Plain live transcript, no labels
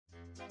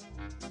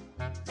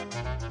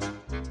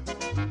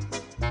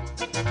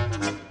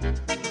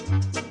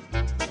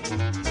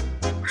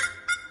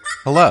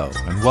Hello,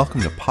 and welcome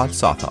to Pod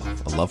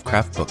Sothoth, a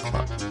Lovecraft book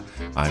club.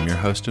 I'm your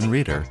host and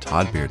reader,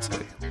 Todd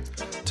Beardsley.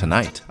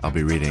 Tonight, I'll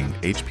be reading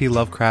H.P.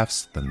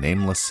 Lovecraft's The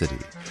Nameless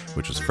City,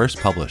 which was first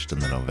published in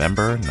the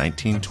November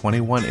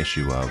 1921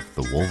 issue of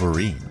The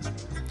Wolverine.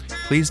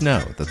 Please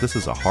know that this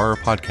is a horror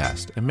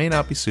podcast and may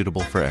not be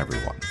suitable for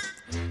everyone.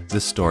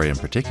 This story in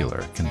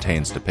particular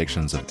contains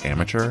depictions of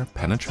amateur,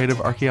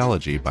 penetrative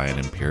archaeology by an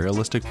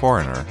imperialistic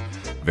foreigner,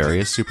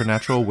 various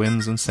supernatural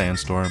winds and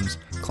sandstorms,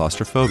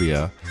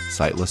 claustrophobia,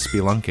 sightless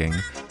spelunking,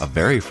 a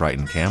very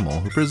frightened camel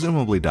who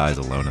presumably dies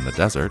alone in the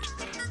desert,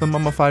 the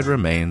mummified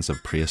remains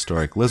of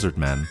prehistoric lizard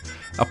men,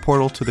 a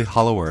portal to the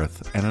hollow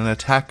earth, and an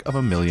attack of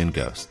 1,000,000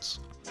 ghosts.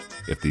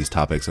 If these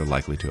topics are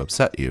likely to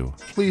upset you,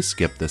 please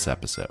skip this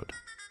episode.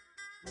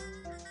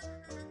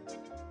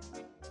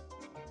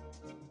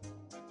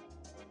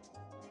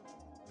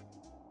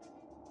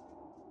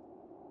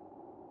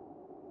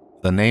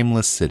 The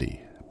Nameless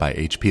City by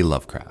H.P.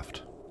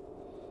 Lovecraft.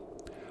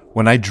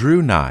 When I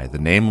drew nigh the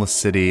Nameless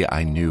City,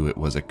 I knew it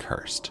was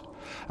accursed.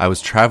 I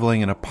was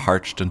traveling in a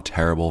parched and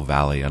terrible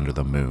valley under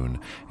the moon,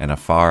 and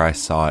afar I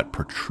saw it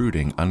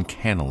protruding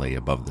uncannily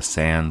above the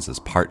sands as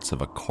parts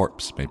of a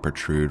corpse may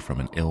protrude from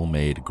an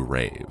ill-made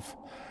grave.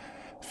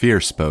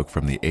 Fear spoke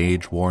from the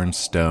age-worn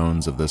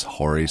stones of this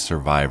hoary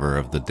survivor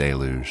of the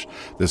deluge,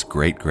 this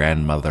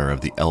great-grandmother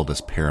of the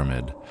eldest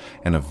pyramid,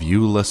 and a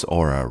viewless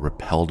aura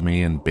repelled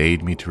me and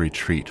bade me to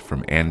retreat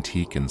from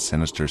antique and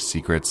sinister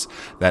secrets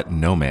that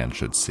no man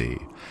should see,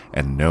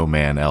 and no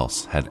man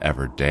else had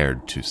ever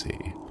dared to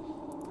see.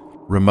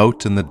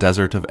 Remote in the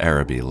desert of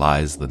Araby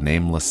lies the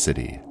Nameless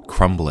City,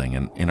 crumbling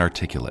and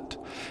inarticulate,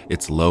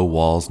 its low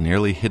walls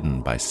nearly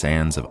hidden by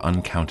sands of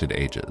uncounted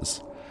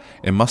ages.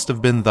 It must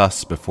have been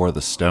thus before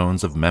the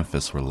stones of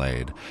Memphis were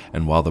laid,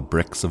 and while the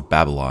bricks of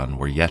Babylon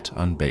were yet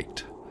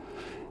unbaked.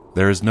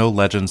 There is no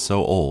legend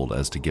so old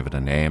as to give it a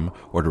name,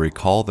 or to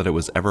recall that it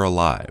was ever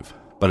alive,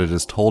 but it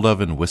is told of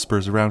in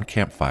whispers around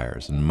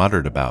campfires, and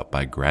muttered about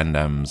by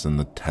grandemes in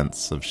the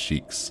tents of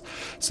sheiks,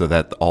 so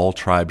that all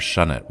tribes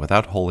shun it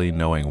without wholly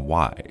knowing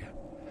why.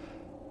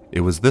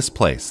 It was this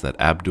place that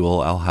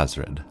Abdul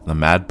Alhazred, the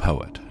mad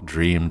poet,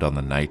 dreamed on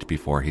the night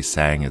before he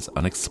sang his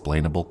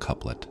unexplainable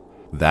couplet.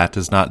 That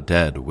is not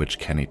dead which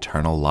can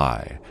eternal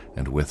lie,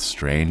 and with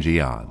strange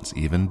eons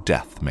even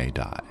death may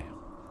die.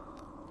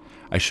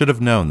 I should have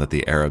known that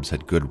the Arabs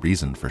had good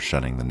reason for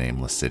shunning the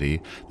Nameless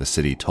City, the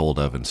city told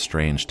of in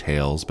strange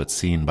tales but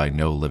seen by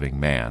no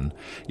living man,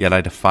 yet I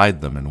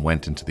defied them and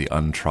went into the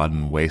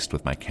untrodden waste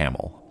with my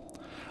camel.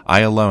 I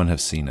alone have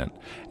seen it,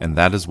 and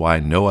that is why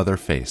no other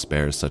face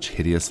bears such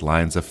hideous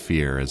lines of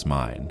fear as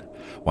mine,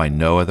 why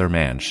no other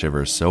man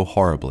shivers so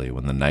horribly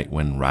when the night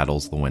wind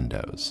rattles the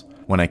windows.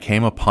 When I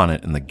came upon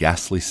it in the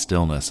ghastly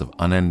stillness of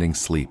unending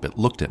sleep, it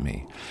looked at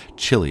me,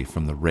 chilly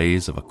from the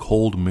rays of a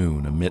cold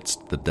moon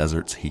amidst the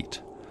desert's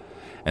heat.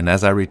 And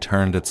as I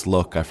returned its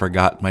look, I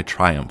forgot my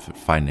triumph at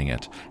finding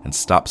it, and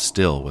stopped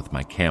still with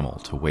my camel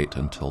to wait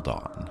until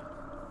dawn.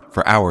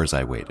 For hours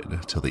I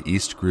waited, till the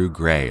east grew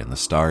gray and the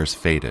stars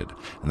faded,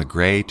 and the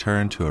gray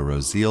turned to a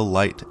roseal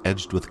light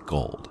edged with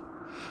gold.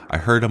 I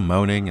heard a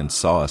moaning and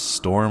saw a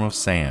storm of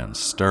sand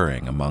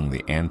stirring among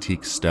the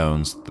antique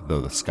stones,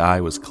 though the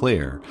sky was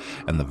clear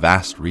and the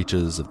vast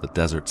reaches of the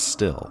desert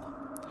still.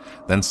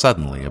 Then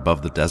suddenly,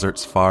 above the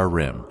desert's far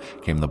rim,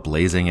 came the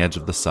blazing edge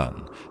of the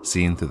sun,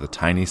 seen through the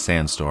tiny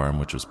sandstorm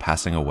which was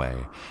passing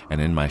away,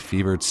 and in my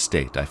fevered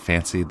state I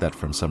fancied that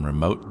from some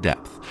remote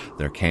depth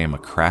there came a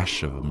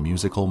crash of a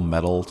musical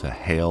metal to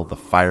hail the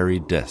fiery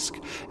disk,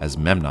 as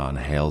Memnon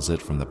hails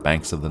it from the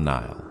banks of the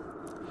Nile.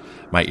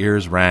 My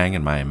ears rang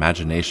and my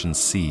imagination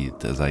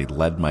seethed as I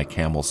led my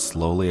camel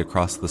slowly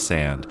across the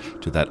sand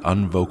to that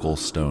unvocal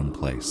stone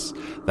place,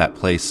 that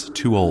place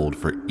too old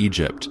for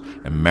Egypt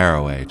and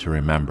Meroe to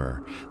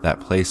remember,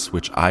 that place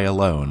which I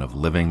alone of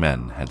living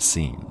men had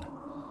seen.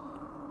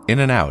 In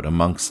and out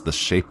amongst the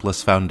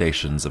shapeless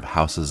foundations of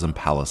houses and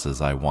palaces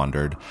I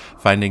wandered,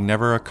 finding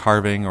never a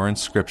carving or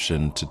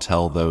inscription to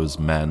tell those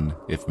men,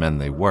 if men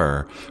they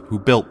were, who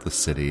built the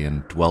city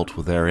and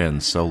dwelt therein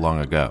so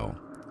long ago.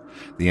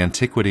 The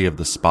antiquity of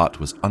the spot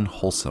was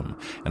unwholesome,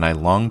 and I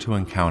longed to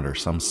encounter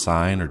some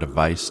sign or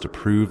device to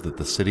prove that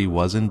the city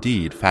was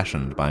indeed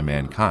fashioned by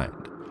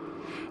mankind.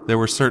 There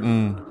were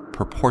certain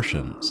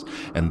proportions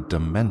and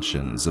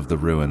dimensions of the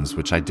ruins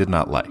which I did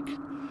not like.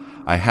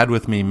 I had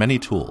with me many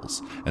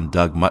tools, and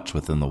dug much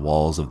within the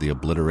walls of the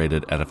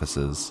obliterated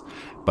edifices,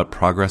 but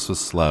progress was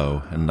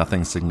slow, and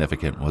nothing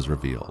significant was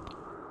revealed.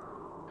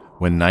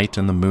 When night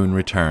and the moon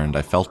returned,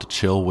 I felt a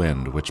chill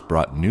wind which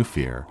brought new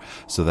fear,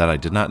 so that I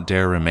did not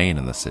dare remain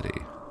in the city.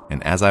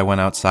 And as I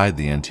went outside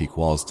the antique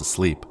walls to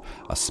sleep,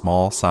 a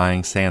small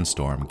sighing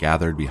sandstorm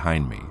gathered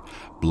behind me,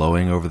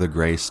 blowing over the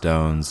gray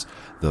stones,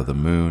 though the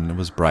moon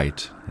was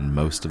bright and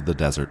most of the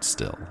desert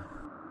still.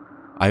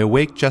 I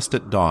awake just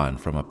at dawn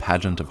from a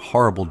pageant of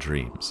horrible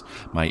dreams,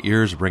 my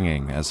ears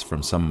ringing as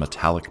from some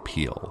metallic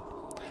peal.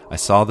 I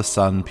saw the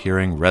sun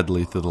peering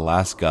redly through the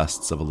last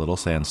gusts of a little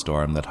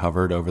sandstorm that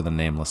hovered over the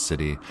Nameless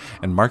City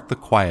and marked the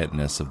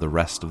quietness of the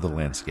rest of the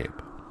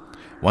landscape.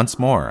 Once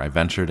more I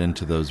ventured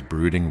into those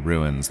brooding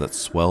ruins that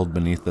swelled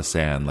beneath the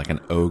sand like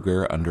an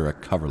ogre under a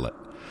coverlet,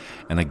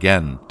 and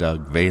again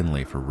dug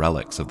vainly for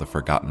relics of the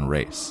forgotten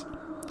race.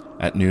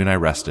 At noon I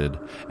rested,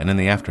 and in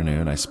the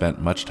afternoon I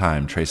spent much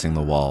time tracing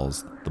the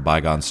walls, the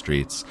bygone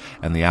streets,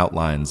 and the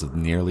outlines of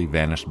nearly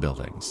vanished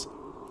buildings.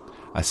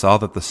 I saw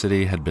that the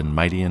city had been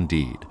mighty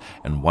indeed,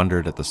 and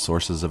wondered at the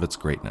sources of its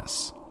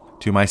greatness.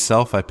 To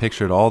myself I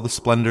pictured all the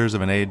splendors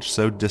of an age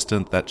so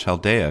distant that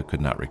Chaldea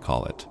could not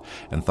recall it,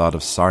 and thought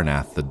of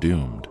Sarnath the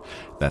Doomed,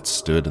 that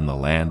stood in the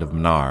land of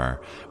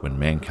Mnar when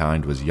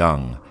mankind was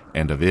young,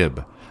 and of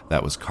Ib,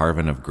 that was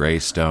carven of grey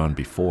stone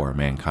before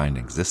mankind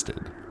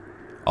existed.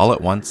 All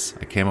at once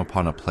I came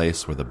upon a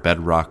place where the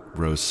bedrock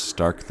rose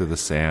stark through the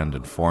sand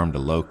and formed a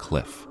low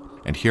cliff,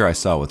 and here I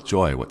saw with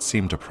joy what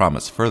seemed to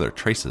promise further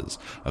traces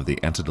of the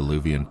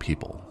antediluvian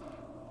people.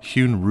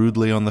 Hewn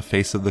rudely on the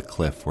face of the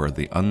cliff were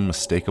the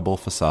unmistakable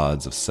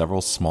facades of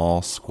several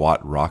small,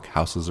 squat rock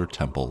houses or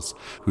temples,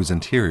 whose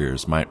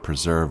interiors might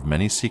preserve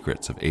many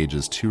secrets of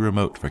ages too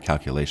remote for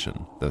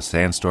calculation, though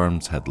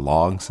sandstorms had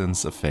long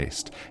since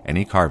effaced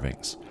any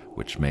carvings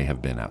which may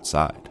have been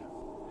outside.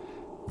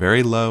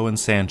 Very low and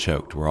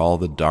sand-choked were all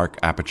the dark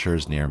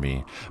apertures near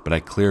me, but I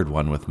cleared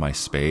one with my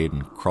spade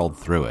and crawled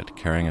through it,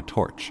 carrying a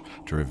torch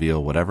to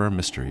reveal whatever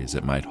mysteries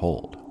it might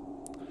hold.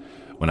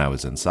 When I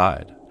was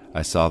inside,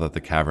 I saw that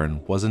the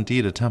cavern was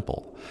indeed a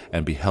temple,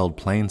 and beheld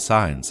plain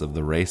signs of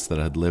the race that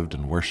had lived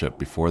in worship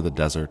before the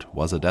desert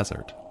was a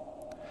desert.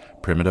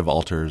 Primitive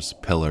altars,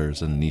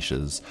 pillars, and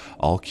niches,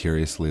 all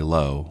curiously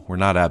low, were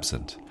not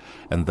absent,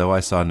 and though I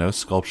saw no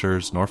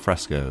sculptures nor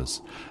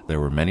frescoes, there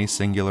were many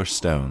singular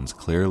stones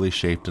clearly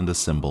shaped into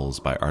symbols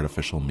by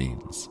artificial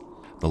means.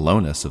 The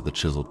lowness of the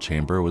chiseled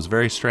chamber was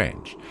very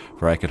strange,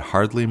 for I could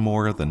hardly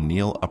more than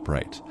kneel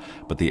upright,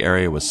 but the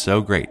area was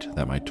so great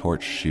that my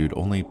torch shewed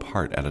only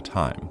part at a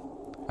time.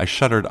 I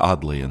shuddered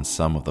oddly in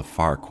some of the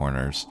far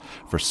corners,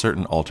 for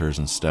certain altars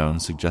and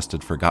stones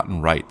suggested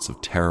forgotten rites of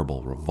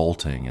terrible,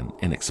 revolting, and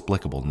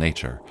inexplicable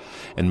nature,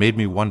 and made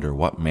me wonder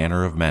what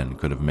manner of men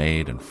could have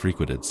made and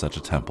frequented such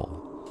a temple.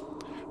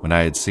 When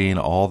I had seen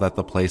all that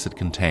the place had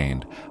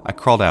contained, I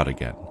crawled out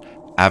again,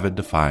 avid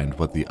to find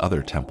what the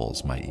other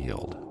temples might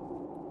yield.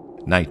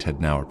 Night had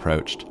now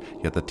approached,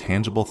 yet the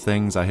tangible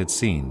things I had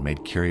seen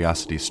made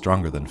curiosity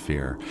stronger than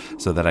fear,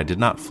 so that I did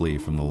not flee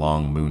from the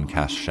long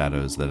moon-cast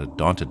shadows that had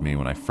daunted me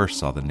when I first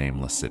saw the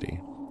Nameless City.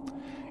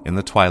 In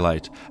the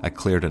twilight, I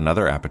cleared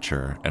another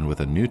aperture, and with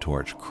a new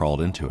torch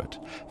crawled into it,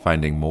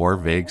 finding more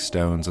vague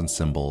stones and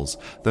symbols,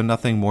 though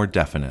nothing more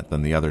definite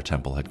than the other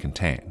temple had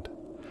contained.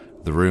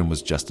 The room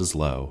was just as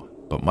low,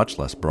 but much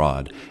less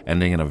broad,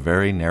 ending in a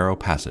very narrow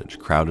passage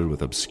crowded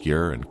with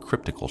obscure and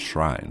cryptical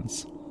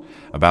shrines.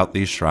 About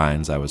these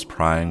shrines I was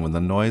prying when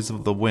the noise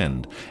of the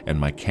wind and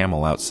my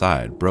camel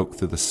outside broke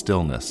through the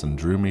stillness and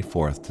drew me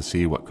forth to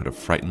see what could have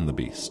frightened the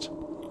beast.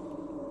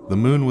 The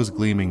moon was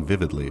gleaming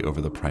vividly over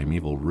the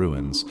primeval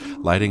ruins,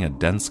 lighting a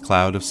dense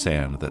cloud of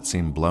sand that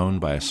seemed blown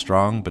by a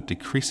strong but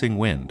decreasing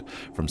wind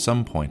from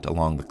some point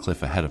along the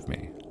cliff ahead of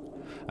me.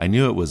 I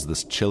knew it was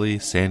this chilly,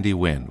 sandy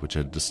wind which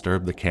had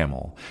disturbed the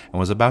camel, and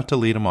was about to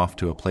lead him off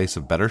to a place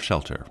of better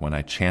shelter when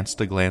I chanced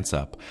to glance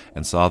up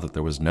and saw that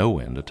there was no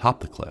wind atop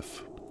the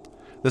cliff.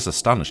 This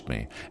astonished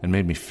me, and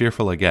made me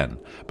fearful again,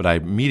 but I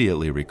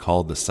immediately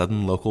recalled the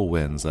sudden local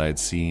winds that I had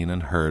seen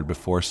and heard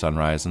before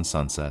sunrise and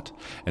sunset,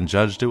 and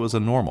judged it was a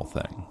normal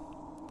thing.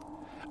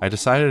 I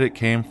decided it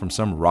came from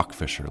some rock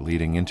fissure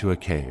leading into a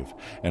cave,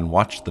 and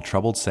watched the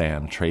troubled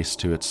sand traced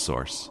to its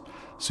source,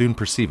 soon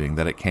perceiving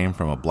that it came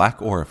from a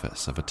black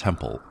orifice of a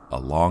temple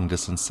a long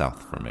distance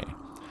south from me,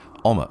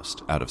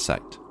 almost out of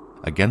sight.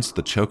 Against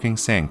the choking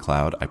sand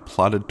cloud I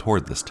plodded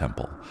toward this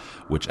temple,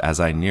 which as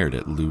I neared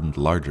it loomed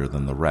larger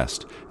than the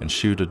rest, and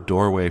shewed a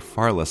doorway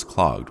far less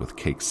clogged with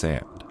caked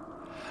sand.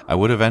 I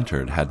would have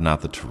entered had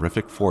not the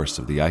terrific force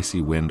of the icy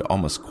wind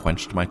almost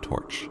quenched my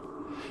torch.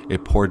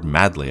 It poured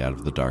madly out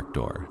of the dark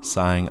door,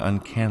 sighing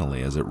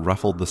uncannily as it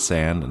ruffled the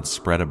sand and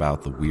spread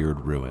about the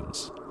weird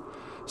ruins.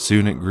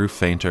 Soon it grew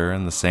fainter,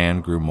 and the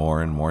sand grew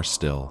more and more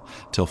still,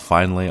 till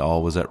finally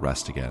all was at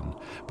rest again,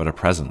 but a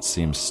presence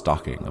seemed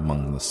stalking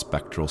among the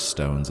spectral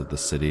stones of the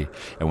city,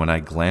 and when I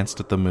glanced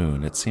at the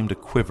moon it seemed to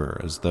quiver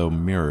as though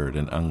mirrored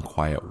in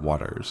unquiet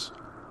waters.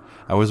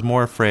 I was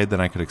more afraid than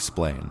I could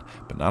explain,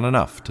 but not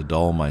enough to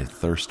dull my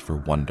thirst for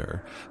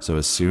wonder, so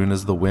as soon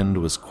as the wind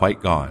was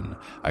quite gone,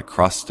 I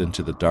crossed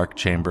into the dark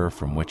chamber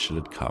from which it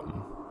had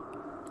come.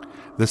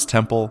 This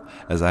temple,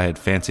 as I had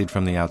fancied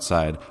from the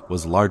outside,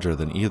 was larger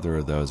than either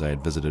of those I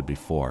had visited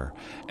before,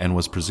 and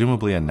was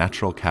presumably a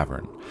natural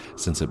cavern,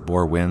 since it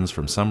bore winds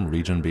from some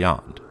region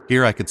beyond.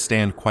 Here I could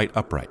stand quite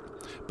upright,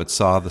 but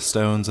saw the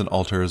stones and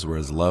altars were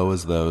as low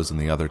as those in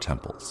the other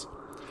temples.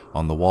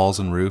 On the walls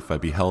and roof I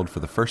beheld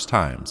for the first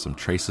time some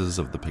traces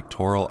of the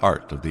pictorial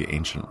art of the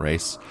ancient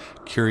race,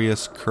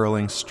 curious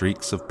curling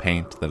streaks of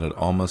paint that had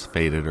almost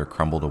faded or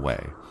crumbled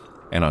away.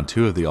 And on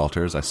two of the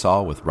altars I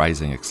saw with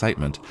rising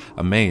excitement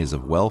a maze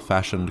of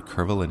well-fashioned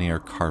curvilinear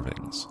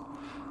carvings.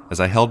 As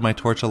I held my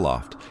torch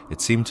aloft, It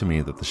seemed to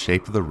me that the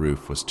shape of the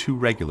roof was too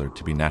regular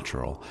to be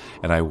natural,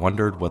 and I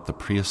wondered what the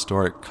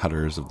prehistoric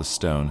cutters of the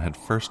stone had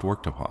first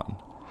worked upon.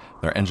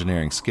 Their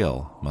engineering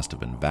skill must have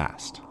been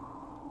vast.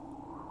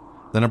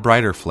 Then a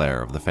brighter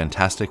flare of the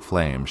fantastic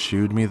flame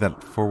shewed me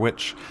that for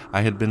which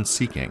I had been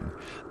seeking,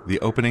 the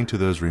opening to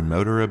those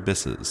remoter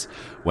abysses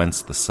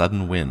whence the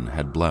sudden wind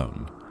had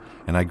blown,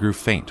 and I grew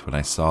faint when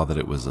I saw that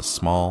it was a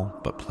small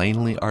but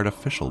plainly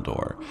artificial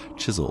door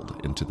chiseled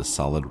into the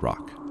solid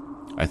rock.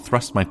 I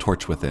thrust my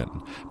torch within,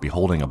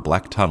 beholding a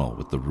black tunnel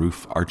with the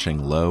roof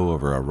arching low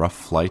over a rough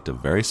flight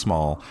of very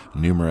small,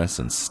 numerous,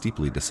 and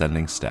steeply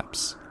descending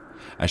steps.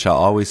 I shall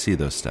always see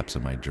those steps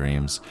in my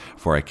dreams,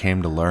 for I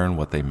came to learn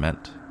what they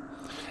meant.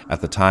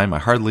 At the time, I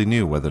hardly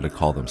knew whether to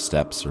call them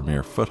steps or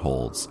mere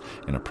footholds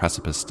in a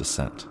precipice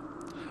descent.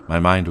 My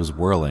mind was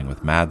whirling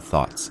with mad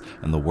thoughts,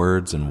 and the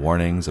words and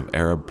warnings of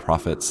Arab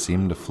prophets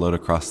seemed to float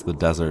across the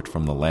desert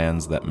from the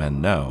lands that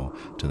men know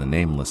to the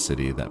nameless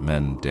city that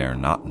men dare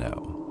not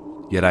know.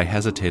 Yet I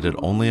hesitated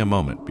only a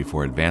moment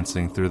before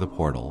advancing through the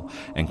portal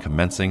and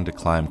commencing to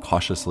climb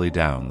cautiously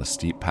down the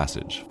steep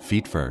passage,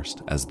 feet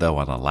first, as though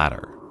on a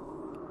ladder.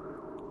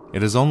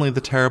 It is only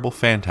the terrible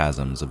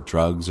phantasms of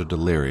drugs or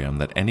delirium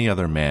that any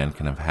other man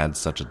can have had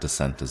such a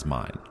descent as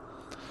mine.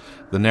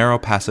 The narrow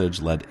passage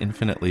led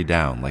infinitely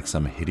down like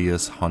some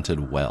hideous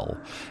haunted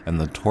well, and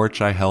the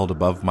torch I held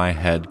above my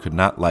head could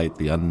not light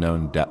the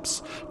unknown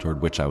depths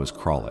toward which I was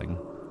crawling.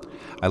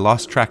 I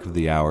lost track of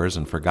the hours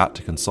and forgot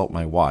to consult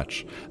my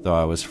watch, though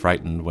I was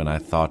frightened when I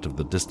thought of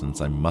the distance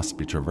I must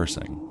be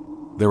traversing.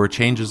 There were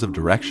changes of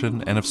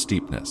direction and of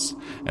steepness,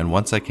 and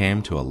once I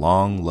came to a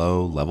long,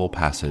 low, level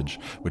passage,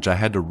 which I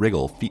had to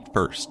wriggle feet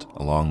first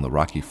along the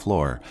rocky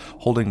floor,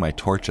 holding my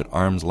torch at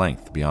arm's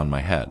length beyond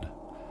my head.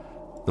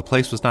 The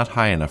place was not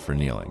high enough for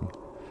kneeling.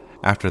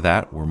 After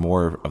that were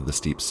more of the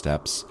steep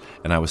steps,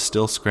 and I was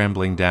still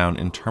scrambling down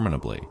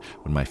interminably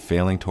when my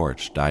failing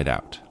torch died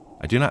out.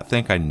 I do not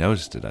think I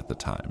noticed it at the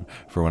time,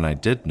 for when I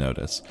did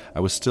notice,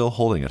 I was still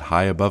holding it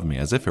high above me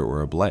as if it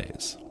were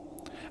ablaze.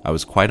 I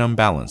was quite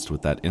unbalanced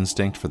with that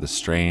instinct for the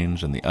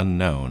strange and the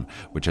unknown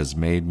which has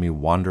made me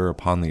wander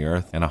upon the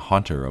earth and a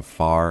haunter of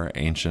far,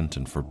 ancient,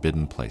 and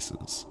forbidden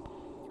places.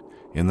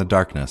 In the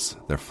darkness,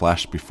 there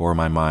flashed before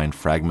my mind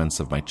fragments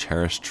of my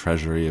cherished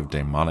treasury of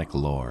demonic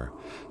lore,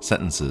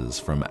 sentences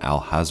from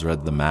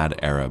Al-Hazred the Mad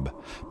Arab,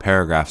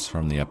 paragraphs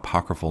from the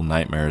apocryphal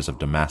nightmares of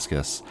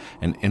Damascus,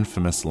 and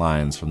infamous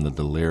lines from the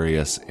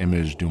delirious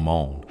Image du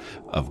Monde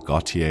of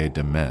Gautier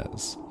de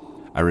Metz.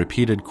 I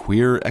repeated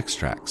queer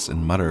extracts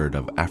and muttered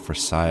of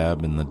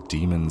Afrasiab and the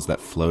demons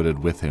that floated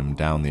with him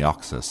down the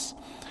Oxus,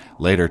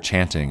 later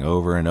chanting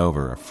over and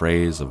over a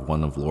phrase of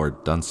one of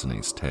Lord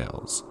Dunsany's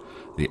tales,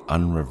 the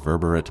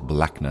unreverberate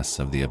blackness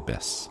of the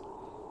abyss.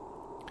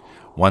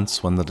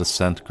 Once, when the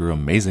descent grew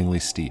amazingly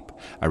steep,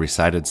 I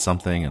recited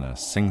something in a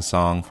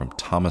sing-song from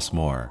Thomas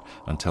Moore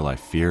until I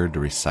feared to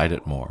recite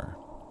it more.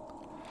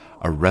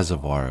 A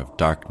reservoir of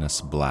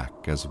darkness black,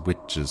 as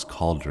witches'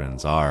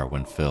 cauldrons are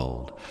when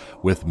filled,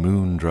 with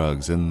moon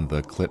drugs in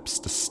the clips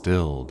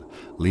distilled,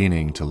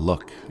 leaning to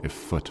look if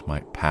foot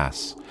might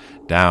pass,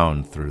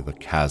 down through the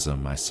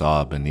chasm I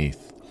saw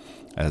beneath,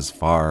 as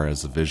far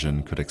as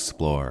vision could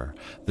explore,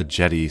 the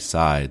jetty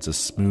sides as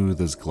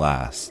smooth as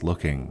glass,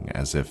 looking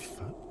as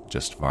if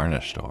just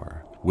varnished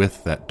o'er,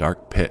 with that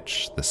dark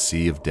pitch the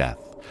sea of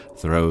death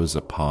throws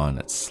upon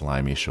its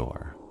slimy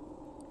shore.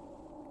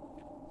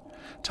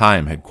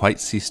 Time had quite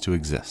ceased to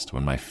exist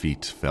when my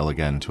feet fell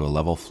again to a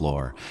level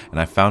floor,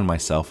 and I found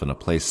myself in a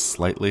place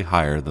slightly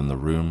higher than the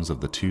rooms of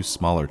the two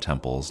smaller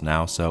temples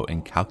now so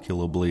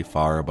incalculably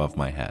far above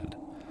my head.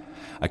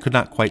 I could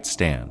not quite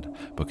stand,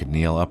 but could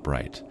kneel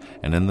upright,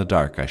 and in the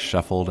dark I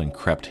shuffled and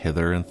crept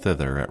hither and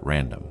thither at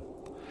random.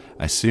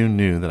 I soon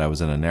knew that I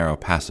was in a narrow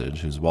passage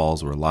whose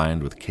walls were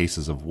lined with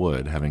cases of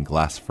wood having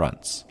glass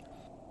fronts.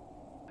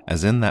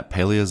 As in that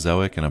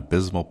Paleozoic and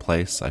abysmal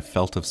place, I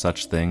felt of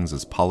such things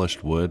as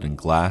polished wood and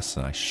glass,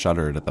 and I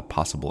shuddered at the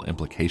possible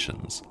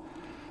implications.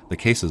 The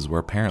cases were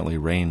apparently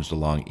ranged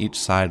along each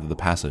side of the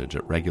passage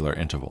at regular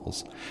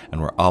intervals, and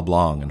were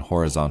oblong and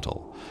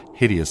horizontal,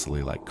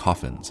 hideously like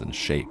coffins in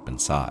shape and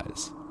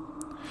size.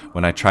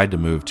 When I tried to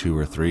move 2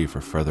 or 3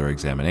 for further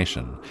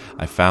examination,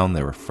 I found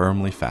they were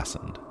firmly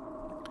fastened.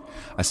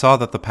 I saw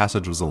that the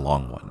passage was a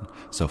long one,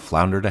 so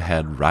floundered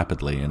ahead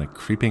rapidly in a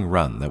creeping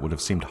run that would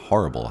have seemed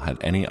horrible had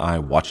any eye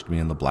watched me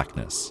in the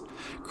blackness,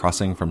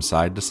 crossing from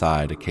side to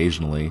side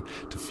occasionally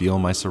to feel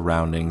my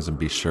surroundings and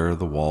be sure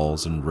the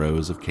walls and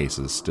rows of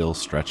cases still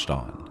stretched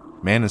on.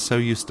 Man is so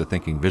used to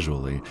thinking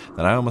visually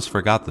that I almost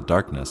forgot the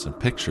darkness and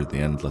pictured the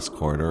endless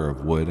corridor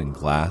of wood and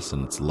glass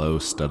and its low,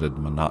 studded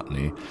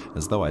monotony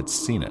as though I'd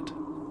seen it.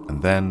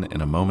 And then,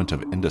 in a moment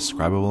of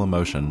indescribable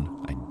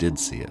emotion, I did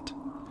see it.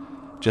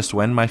 Just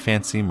when my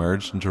fancy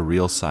merged into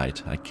real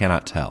sight, I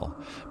cannot tell,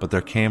 but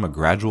there came a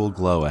gradual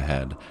glow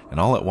ahead, and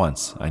all at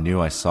once I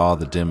knew I saw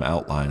the dim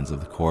outlines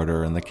of the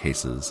corridor and the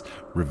cases,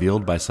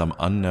 revealed by some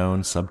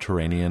unknown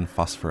subterranean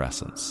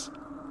phosphorescence.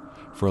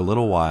 For a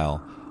little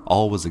while,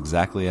 all was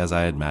exactly as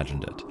I had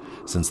imagined it,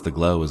 since the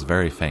glow was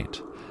very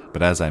faint,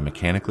 But as I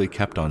mechanically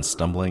kept on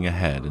stumbling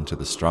ahead into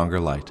the stronger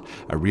light,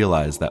 I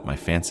realized that my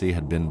fancy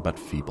had been but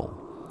feeble.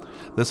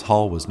 This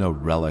hall was no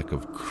relic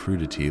of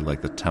crudity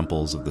like the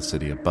temples of the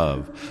city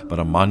above, but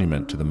a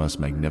monument to the most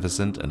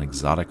magnificent and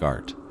exotic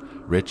art.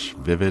 Rich,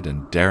 vivid,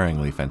 and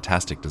daringly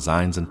fantastic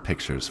designs and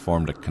pictures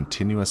formed a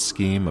continuous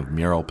scheme of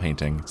mural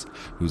paintings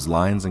whose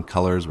lines and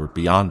colors were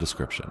beyond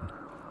description.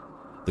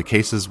 The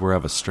cases were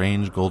of a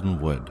strange golden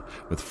wood,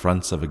 with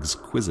fronts of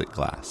exquisite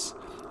glass,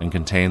 and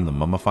contained the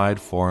mummified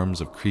forms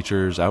of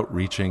creatures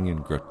outreaching in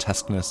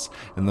grotesqueness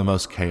in the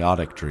most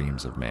chaotic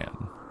dreams of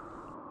man.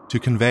 To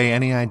convey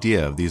any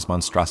idea of these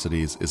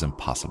monstrosities is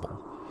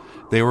impossible.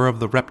 They were of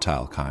the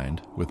reptile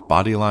kind, with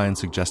body lines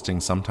suggesting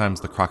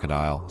sometimes the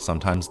crocodile,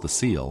 sometimes the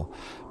seal,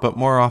 but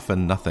more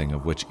often nothing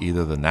of which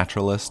either the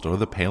naturalist or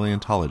the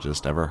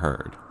paleontologist ever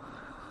heard.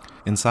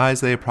 In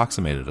size they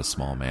approximated a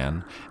small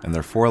man, and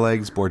their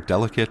forelegs bore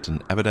delicate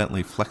and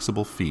evidently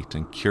flexible feet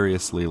and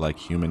curiously like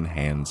human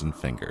hands and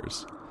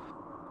fingers.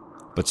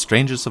 But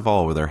strangest of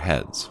all were their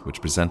heads,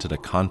 which presented a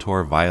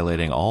contour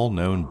violating all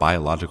known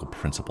biological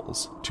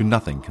principles. To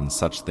nothing can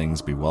such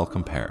things be well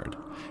compared.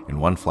 In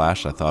one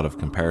flash I thought of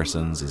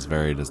comparisons as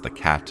varied as the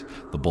cat,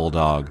 the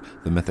bulldog,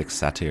 the mythic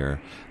satyr,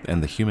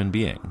 and the human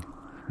being.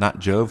 Not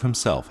Jove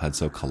himself had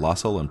so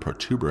colossal and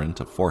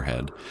protuberant a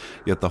forehead,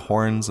 yet the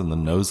horns and the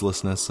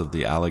noselessness of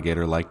the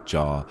alligator-like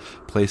jaw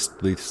placed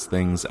these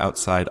things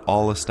outside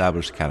all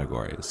established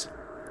categories.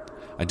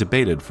 I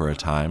debated for a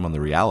time on the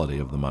reality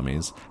of the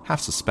mummies,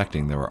 half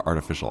suspecting they were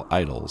artificial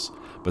idols,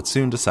 but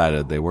soon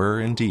decided they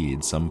were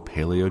indeed some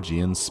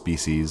Paleogean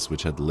species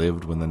which had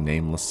lived when the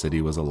Nameless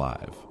City was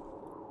alive.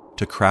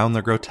 To crown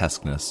their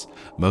grotesqueness,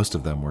 most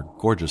of them were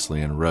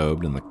gorgeously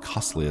enrobed in the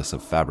costliest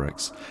of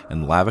fabrics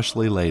and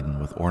lavishly laden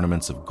with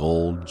ornaments of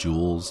gold,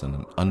 jewels,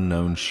 and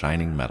unknown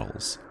shining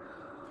metals.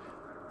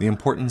 The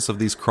importance of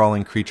these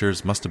crawling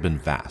creatures must have been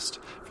vast,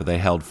 for they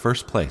held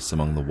first place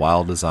among the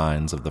wild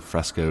designs of the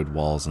frescoed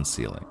walls and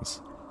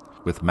ceilings.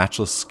 With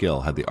matchless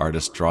skill had the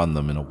artists drawn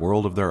them in a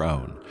world of their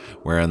own,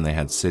 wherein they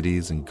had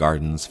cities and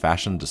gardens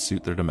fashioned to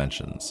suit their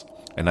dimensions,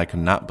 and I could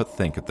not but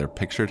think that their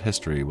pictured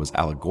history was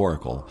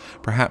allegorical,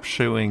 perhaps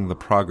showing the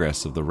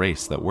progress of the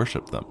race that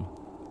worshipped them.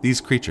 These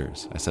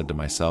creatures, I said to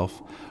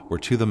myself, were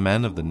to the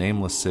men of the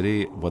Nameless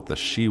City what the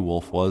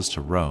she-wolf was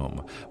to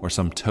Rome, or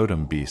some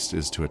totem beast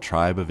is to a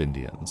tribe of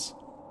Indians.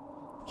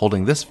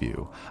 Holding this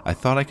view, I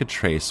thought I could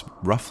trace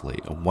roughly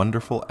a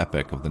wonderful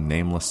epic of the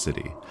Nameless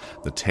City,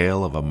 the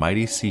tale of a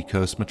mighty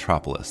seacoast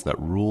metropolis that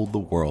ruled the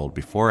world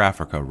before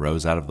Africa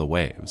rose out of the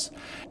waves,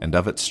 and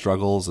of its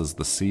struggles as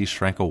the sea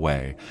shrank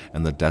away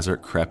and the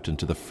desert crept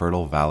into the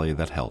fertile valley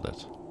that held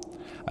it.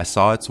 I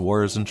saw its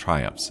wars and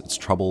triumphs, its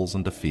troubles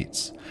and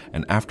defeats,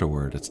 and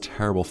afterward its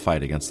terrible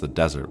fight against the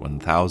desert when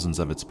thousands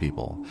of its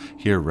people,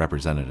 here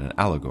represented in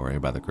allegory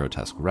by the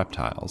grotesque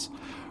reptiles,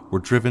 were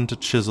driven to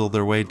chisel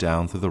their way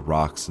down through the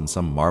rocks in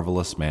some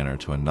marvelous manner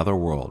to another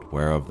world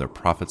whereof their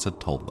prophets had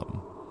told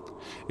them.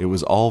 It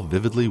was all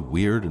vividly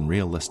weird and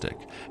realistic,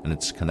 and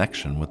its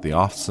connection with the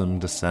awesome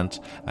descent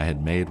I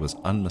had made was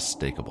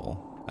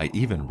unmistakable. I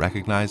even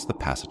recognized the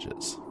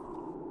passages.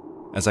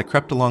 As I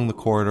crept along the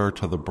corridor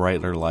to the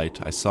brighter light,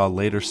 I saw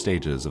later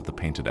stages of the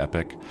painted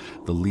epic,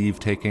 the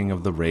leave-taking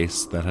of the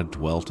race that had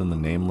dwelt in the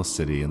Nameless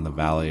City in the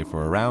valley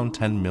for around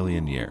 10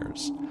 million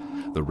years.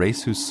 The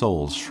race whose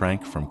souls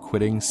shrank from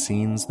quitting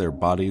scenes their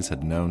bodies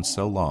had known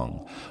so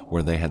long,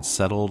 where they had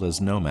settled as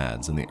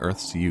nomads in the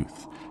earth's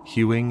youth,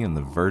 hewing in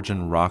the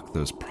virgin rock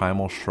those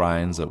primal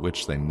shrines at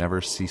which they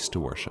never ceased to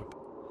worship.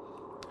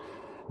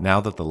 Now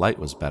that the light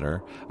was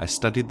better, I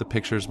studied the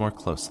pictures more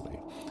closely,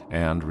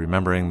 and,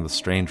 remembering the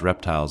strange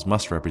reptiles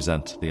must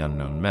represent the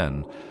unknown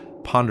men,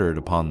 pondered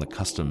upon the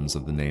customs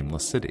of the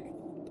Nameless City.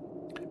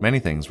 Many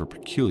things were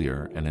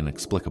peculiar and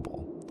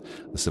inexplicable.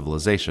 The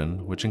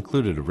civilization, which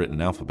included a written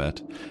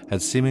alphabet,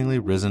 had seemingly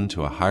risen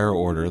to a higher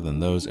order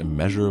than those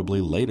immeasurably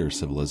later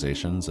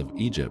civilizations of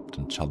Egypt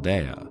and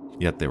Chaldea,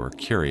 yet they were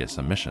curious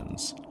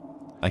omissions.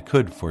 I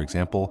could, for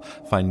example,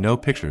 find no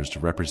pictures to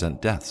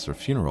represent deaths or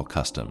funeral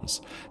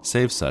customs,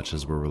 save such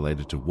as were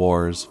related to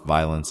wars,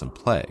 violence, and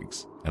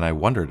plagues, and I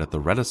wondered at the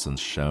reticence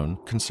shown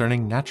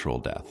concerning natural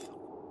death.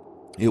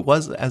 It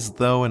was as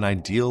though an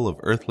ideal of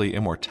earthly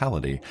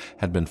immortality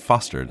had been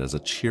fostered as a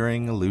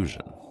cheering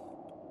illusion.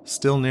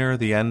 Still nearer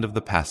the end of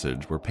the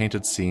passage were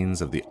painted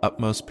scenes of the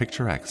utmost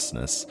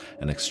picturesqueness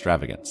and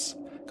extravagance,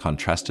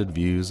 contrasted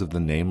views of the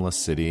Nameless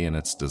City and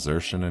its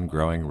desertion and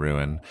growing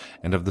ruin,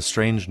 and of the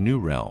strange new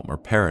realm or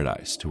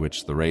paradise to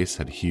which the race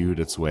had hewed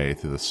its way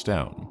through the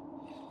stone.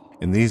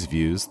 In these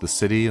views, the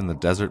city and the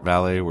desert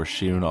valley were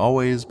shewn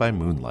always by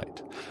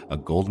moonlight, a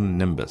golden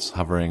nimbus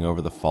hovering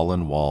over the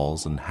fallen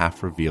walls and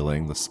half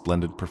revealing the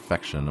splendid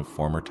perfection of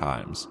former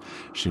times,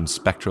 shewn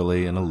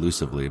spectrally and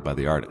elusively by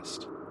the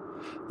artist.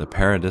 The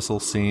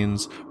paradisal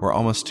scenes were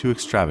almost too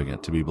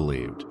extravagant to be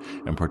believed,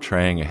 and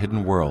portraying a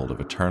hidden world of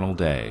eternal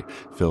day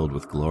filled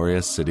with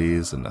glorious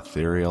cities and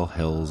ethereal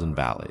hills and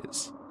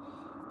valleys.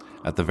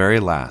 At the very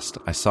last,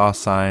 I saw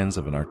signs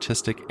of an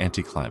artistic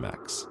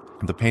anticlimax.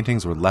 The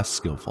paintings were less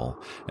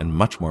skillful and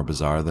much more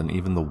bizarre than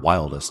even the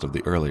wildest of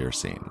the earlier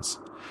scenes.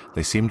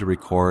 They seemed to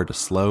record a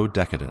slow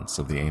decadence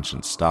of the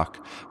ancient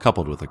stock,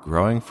 coupled with a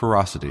growing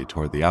ferocity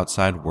toward the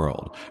outside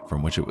world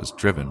from which it was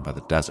driven by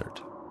the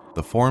desert.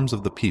 The forms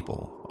of the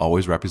people,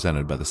 always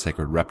represented by the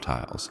sacred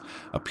reptiles,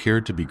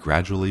 appeared to be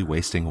gradually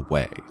wasting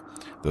away,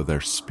 though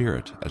their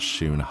spirit, as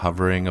shewn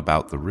hovering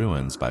about the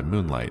ruins by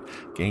moonlight,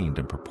 gained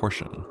in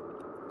proportion.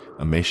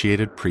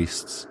 Emaciated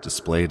priests,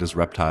 displayed as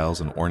reptiles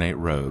in ornate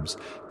robes,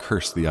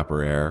 cursed the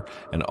upper air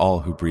and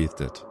all who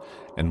breathed it,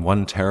 and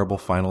one terrible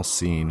final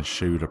scene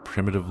showed a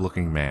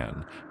primitive-looking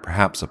man,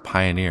 perhaps a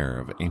pioneer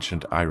of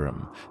ancient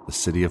Iram, the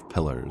city of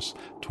pillars,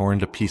 torn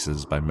to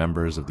pieces by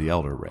members of the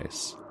elder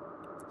race.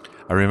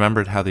 I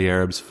remembered how the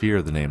Arabs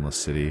fear the Nameless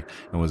City,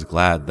 and was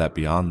glad that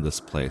beyond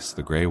this place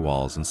the gray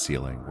walls and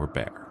ceiling were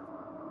bare.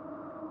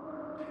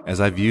 As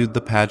I viewed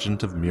the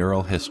pageant of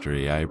mural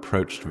history, I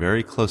approached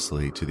very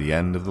closely to the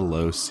end of the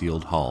low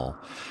sealed hall,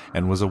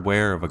 and was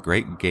aware of a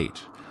great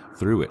gate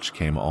through which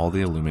came all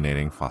the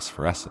illuminating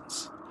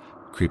phosphorescence.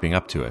 Creeping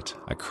up to it,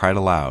 I cried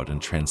aloud in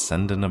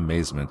transcendent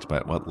amazement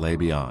at what lay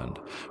beyond,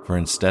 for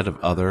instead of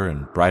other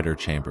and brighter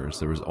chambers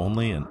there was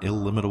only an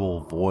illimitable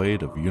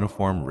void of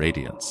uniform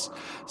radiance,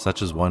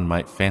 such as one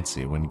might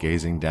fancy when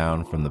gazing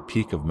down from the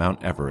peak of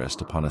Mount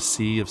Everest upon a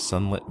sea of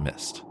sunlit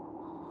mist.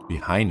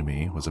 Behind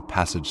me was a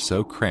passage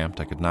so cramped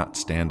I could not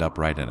stand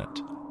upright in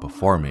it.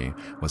 Before me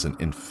was an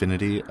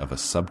infinity of a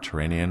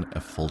subterranean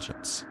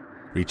effulgence.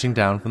 Reaching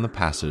down from the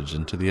passage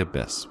into the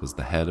abyss was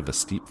the head of a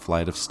steep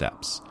flight of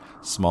steps,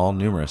 small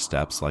numerous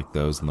steps like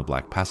those in the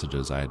black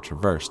passages I had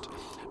traversed,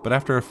 but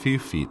after a few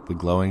feet the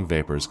glowing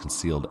vapors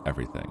concealed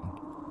everything.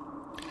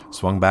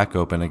 Swung back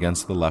open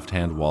against the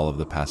left-hand wall of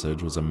the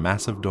passage was a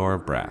massive door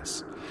of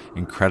brass,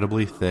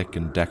 incredibly thick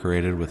and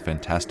decorated with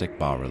fantastic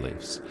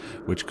bas-reliefs,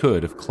 which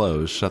could, if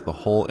closed, shut the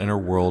whole inner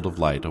world of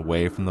light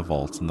away from the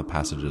vaults and the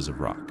passages of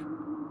rock.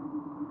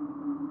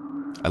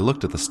 I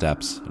looked at the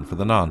steps, and for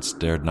the nonce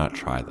dared not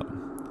try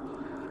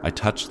them. I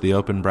touched the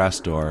open brass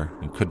door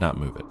and could not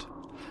move it.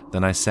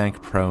 Then I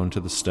sank prone to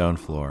the stone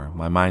floor,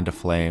 my mind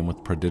aflame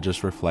with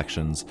prodigious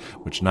reflections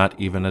which not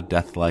even a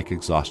death-like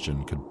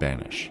exhaustion could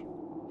banish.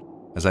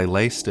 As I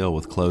lay still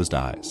with closed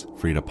eyes,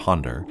 free to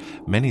ponder,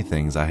 many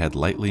things I had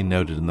lightly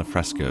noted in the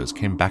frescoes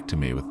came back to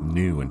me with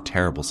new and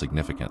terrible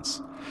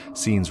significance.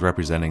 Scenes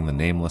representing the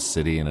Nameless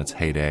City in its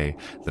heyday,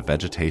 the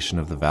vegetation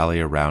of the valley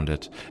around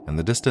it, and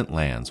the distant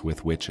lands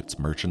with which its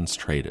merchants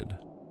traded.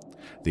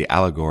 The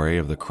allegory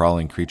of the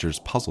crawling creatures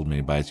puzzled me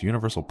by its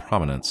universal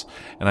prominence,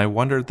 and I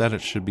wondered that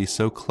it should be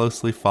so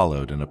closely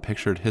followed in a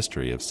pictured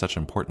history of such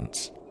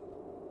importance.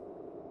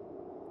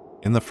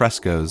 In the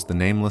frescoes, the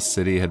Nameless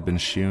City had been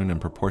shewn in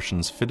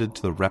proportions fitted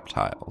to the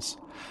reptiles.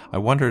 I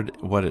wondered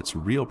what its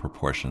real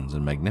proportions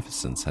and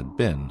magnificence had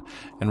been,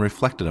 and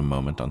reflected a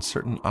moment on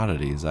certain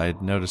oddities I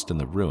had noticed in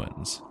the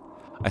ruins.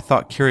 I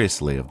thought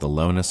curiously of the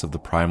lowness of the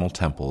primal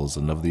temples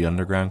and of the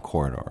underground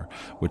corridor,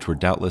 which were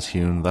doubtless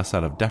hewn thus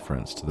out of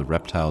deference to the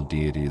reptile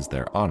deities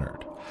there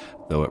honored,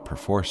 though it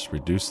perforce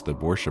reduced the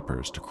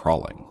worshippers to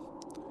crawling.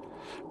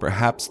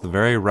 Perhaps the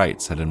very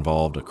rites had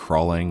involved a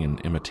crawling and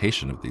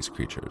imitation of these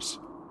creatures.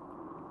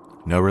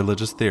 No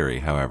religious theory,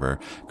 however,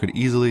 could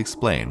easily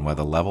explain why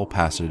the level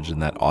passage in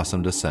that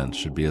awesome descent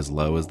should be as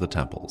low as the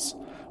temples,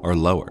 or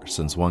lower,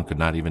 since one could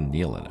not even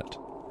kneel in it.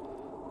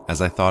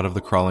 As I thought of the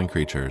crawling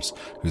creatures,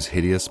 whose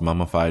hideous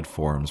mummified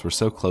forms were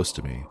so close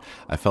to me,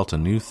 I felt a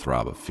new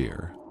throb of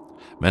fear.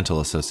 Mental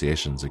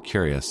associations are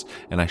curious,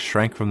 and I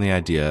shrank from the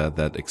idea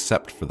that,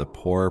 except for the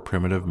poor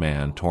primitive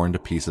man torn to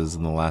pieces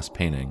in the last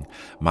painting,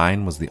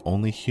 mine was the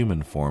only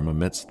human form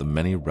amidst the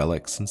many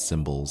relics and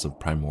symbols of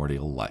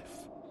primordial life.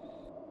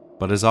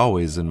 But as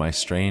always in my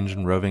strange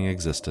and roving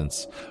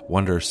existence,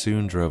 wonder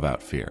soon drove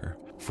out fear,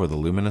 for the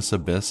luminous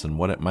abyss and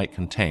what it might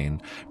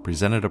contain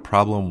presented a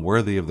problem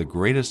worthy of the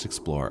greatest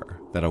explorer.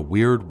 That a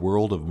weird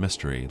world of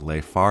mystery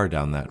lay far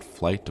down that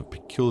flight of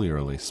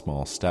peculiarly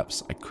small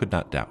steps I could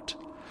not doubt,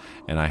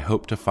 and I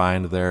hoped to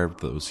find there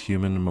those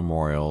human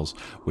memorials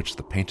which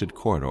the painted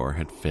corridor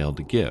had failed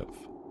to give.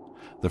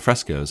 The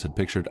frescoes had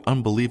pictured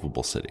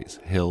unbelievable cities,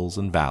 hills,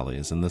 and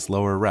valleys in this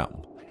lower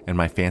realm, and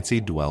my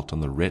fancy dwelt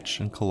on the rich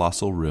and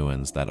colossal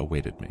ruins that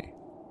awaited me.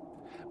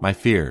 My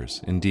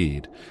fears,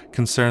 indeed,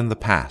 concerned the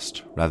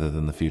past rather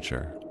than the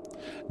future.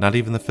 Not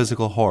even the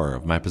physical horror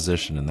of my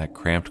position in that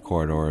cramped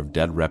corridor of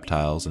dead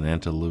reptiles and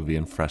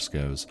antediluvian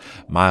frescoes,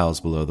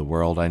 miles below the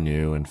world I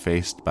knew and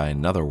faced by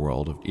another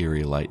world of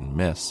eerie light and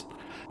mist,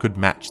 could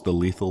match the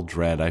lethal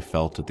dread I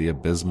felt at the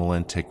abysmal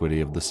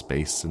antiquity of the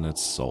space in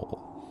its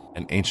soul.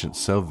 An ancient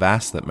so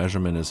vast that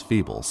measurement is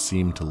feeble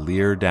seemed to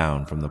leer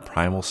down from the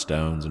primal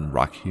stones and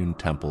rock-hewn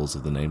temples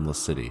of the Nameless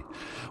City,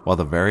 while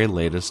the very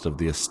latest of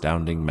the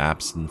astounding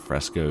maps and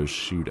frescoes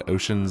shewed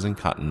oceans and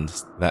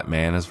continents that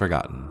man has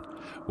forgotten,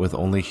 with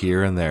only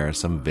here and there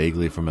some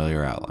vaguely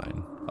familiar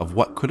outline of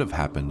what could have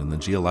happened in the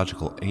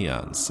geological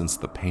aeons since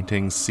the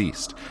paintings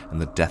ceased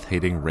and the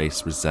death-hating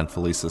race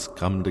resentfully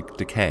succumbed to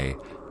decay,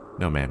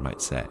 no man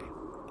might say.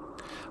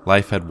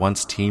 Life had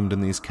once teemed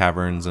in these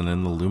caverns and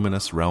in the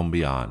luminous realm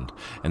beyond,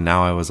 and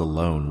now I was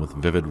alone with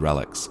vivid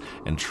relics,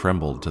 and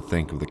trembled to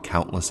think of the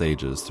countless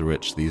ages through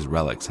which these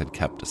relics had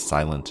kept a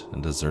silent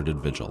and deserted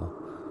vigil.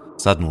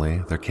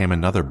 Suddenly, there came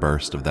another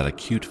burst of that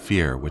acute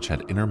fear which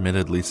had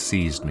intermittently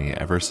seized me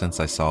ever since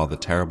I saw the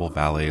terrible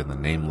valley and the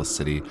nameless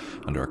city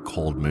under a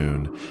cold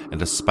moon, and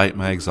despite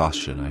my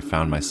exhaustion, I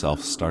found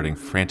myself starting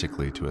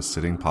frantically to a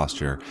sitting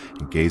posture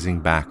and gazing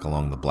back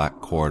along the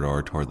black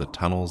corridor toward the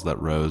tunnels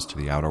that rose to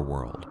the outer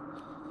world.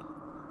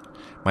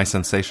 My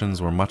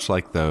sensations were much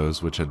like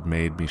those which had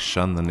made me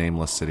shun the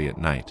nameless city at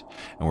night,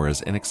 and were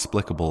as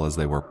inexplicable as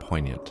they were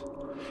poignant.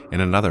 In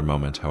another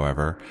moment,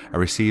 however, I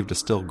received a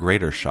still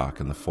greater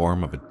shock in the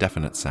form of a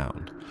definite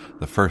sound,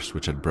 the first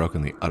which had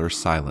broken the utter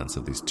silence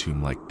of these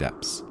tomb-like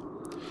depths.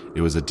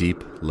 It was a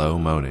deep, low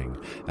moaning,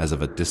 as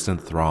of a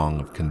distant throng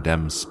of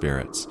condemned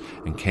spirits,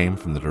 and came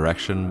from the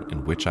direction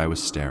in which I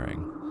was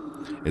staring.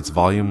 Its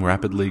volume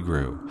rapidly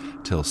grew,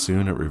 till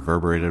soon it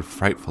reverberated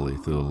frightfully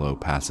through the low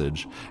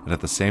passage, and at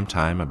the same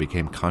time I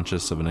became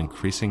conscious of an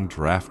increasing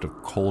draught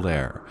of cold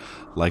air,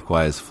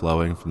 likewise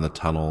flowing from the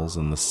tunnels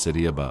and the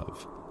city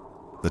above.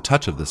 The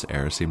touch of this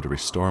air seemed to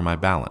restore my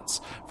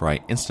balance, for I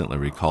instantly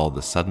recalled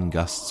the sudden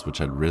gusts which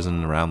had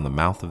risen around the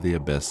mouth of the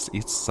abyss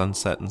each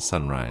sunset and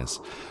sunrise,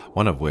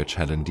 one of which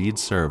had indeed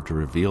served to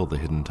reveal the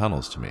hidden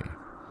tunnels to me.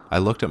 I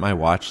looked at my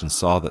watch and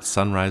saw that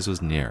sunrise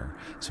was near,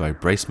 so I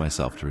braced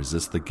myself to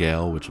resist the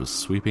gale which was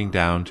sweeping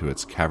down to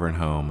its cavern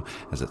home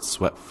as it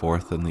swept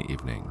forth in the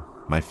evening.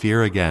 My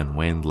fear again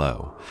waned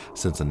low,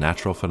 since a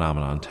natural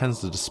phenomenon tends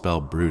to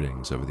dispel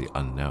broodings over the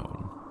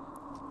unknown.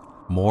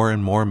 More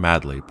and more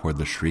madly poured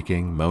the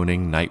shrieking,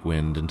 moaning night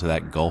wind into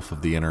that gulf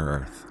of the inner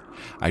earth.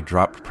 I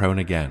dropped prone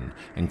again,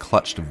 and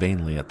clutched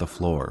vainly at the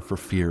floor for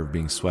fear of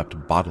being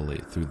swept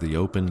bodily through the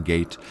open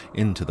gate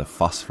into the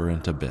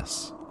phosphorant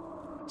abyss.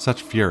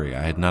 Such fury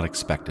I had not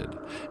expected,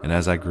 and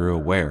as I grew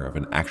aware of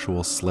an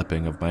actual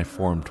slipping of my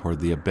form toward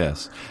the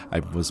abyss,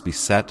 I was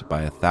beset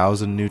by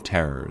 1,000 new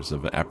terrors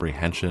of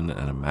apprehension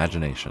and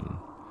imagination.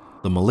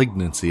 The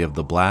malignancy of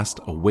the blast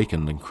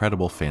awakened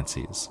incredible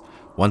fancies.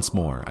 Once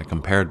more, I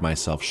compared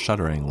myself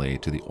shudderingly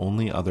to the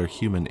only other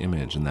human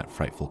image in that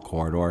frightful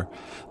corridor,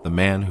 the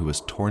man who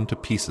was torn to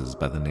pieces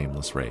by the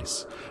nameless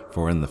race,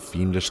 for in the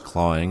fiendish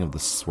clawing of the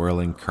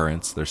swirling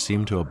currents there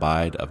seemed to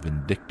abide a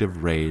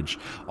vindictive rage,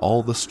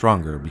 all the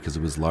stronger because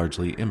it was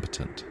largely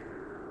impotent.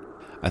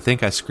 I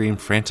think I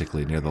screamed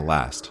frantically near the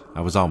last.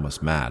 I was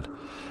almost mad,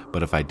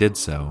 but if I did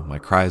so, my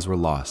cries were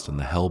lost in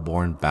the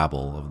hell-born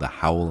babble of the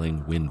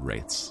howling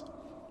wind-wraiths.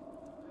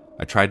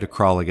 I tried to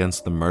crawl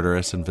against the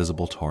murderous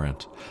invisible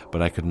torrent,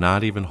 but I could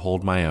not even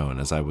hold my own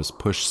as I was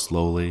pushed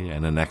slowly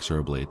and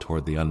inexorably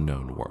toward the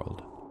unknown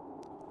world.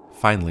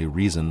 Finally,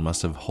 reason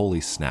must have wholly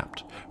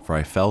snapped, for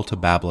I fell to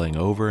babbling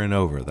over and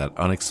over that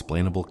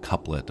unexplainable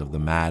couplet of the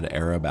mad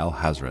Arab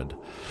Alhazred,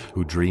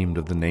 who dreamed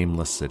of the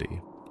nameless city.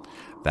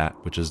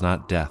 That which is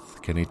not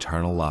death can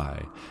eternal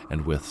lie,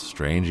 and with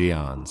strange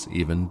aeons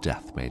even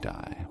death may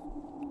die.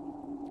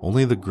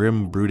 Only the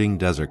grim, brooding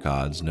desert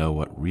gods know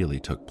what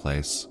really took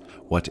place,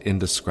 what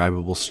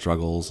indescribable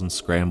struggles and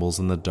scrambles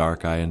in the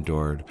dark I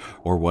endured,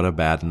 or what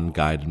Abaddon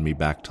guided me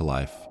back to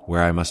life,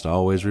 where I must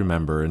always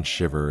remember and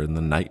shiver in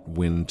the night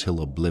wind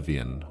till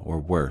oblivion, or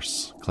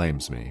worse,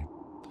 claims me.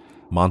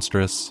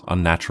 Monstrous,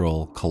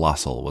 unnatural,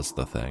 colossal was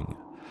the thing,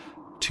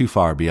 too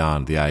far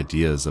beyond the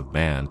ideas of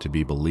man to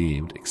be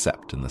believed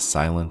except in the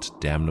silent,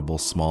 damnable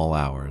small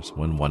hours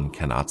when one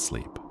cannot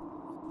sleep.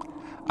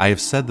 I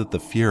have said that the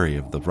fury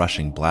of the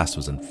rushing blast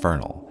was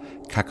infernal,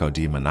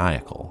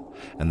 cacodemoniacal,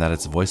 and that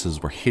its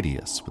voices were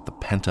hideous with the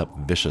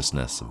pent-up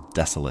viciousness of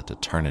desolate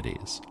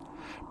eternities.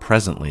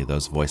 Presently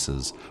those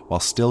voices, while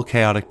still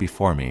chaotic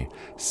before me,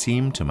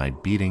 seemed to my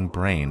beating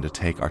brain to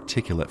take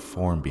articulate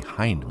form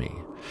behind me,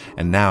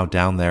 and now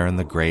down there in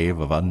the grave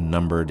of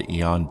unnumbered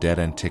eon-dead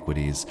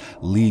antiquities,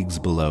 leagues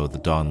below the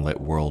dawn-lit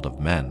world of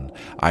men,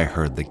 I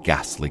heard the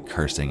ghastly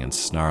cursing and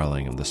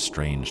snarling of the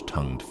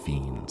strange-tongued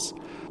fiends.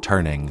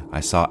 Turning,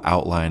 I saw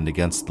outlined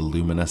against the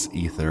luminous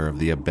ether of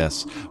the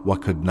abyss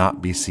what could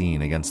not be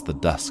seen against the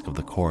dusk of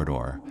the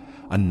corridor.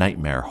 A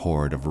nightmare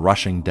horde of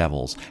rushing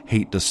devils,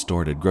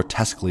 hate-distorted,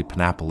 grotesquely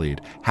panapolied,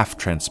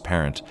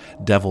 half-transparent,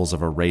 devils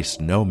of a race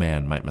no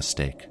man might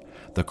mistake,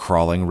 the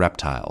crawling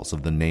reptiles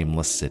of the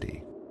nameless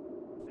city.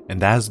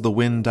 And as the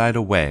wind died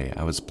away,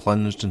 I was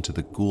plunged into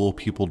the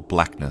ghoul-peopled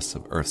blackness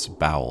of earth's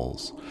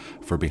bowels,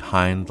 for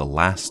behind the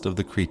last of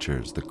the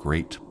creatures the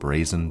great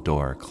brazen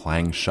door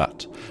clanged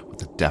shut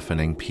with a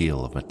deafening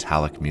peal of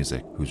metallic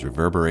music, whose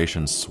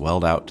reverberations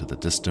swelled out to the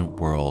distant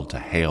world to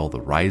hail the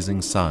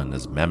rising sun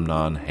as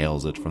Memnon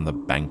hails it from the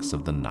banks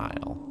of the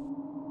Nile.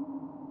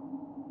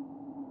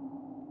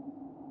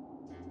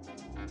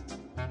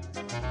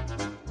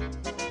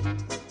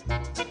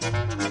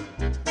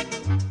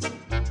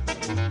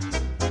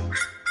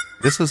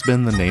 This has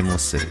been The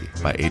Nameless City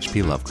by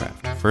H.P.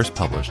 Lovecraft, first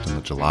published in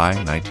the July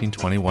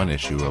 1921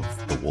 issue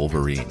of The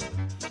Wolverine.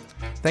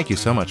 Thank you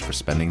so much for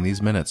spending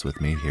these minutes with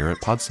me here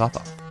at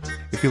Podsothoth.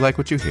 If you like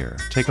what you hear,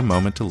 take a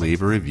moment to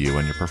leave a review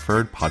on your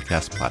preferred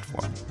podcast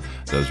platform.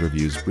 Those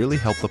reviews really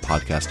help the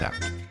podcast out.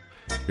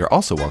 You're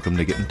also welcome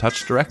to get in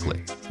touch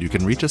directly. You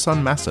can reach us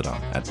on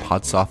Mastodon at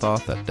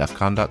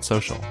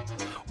podsothoth@defcon.social,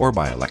 or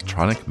by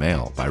electronic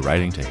mail by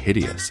writing to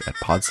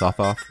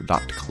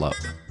hideous@podsothoth.club.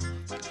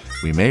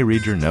 We may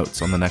read your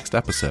notes on the next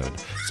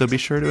episode, so be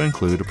sure to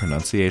include a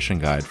pronunciation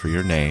guide for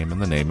your name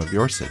and the name of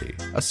your city,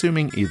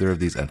 assuming either of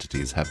these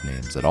entities have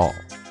names at all.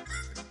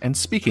 And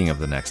speaking of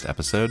the next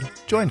episode,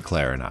 join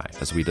Claire and I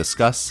as we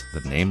discuss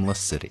the Nameless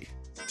City.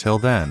 Till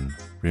then,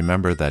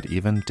 remember that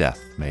even death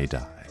may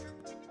die.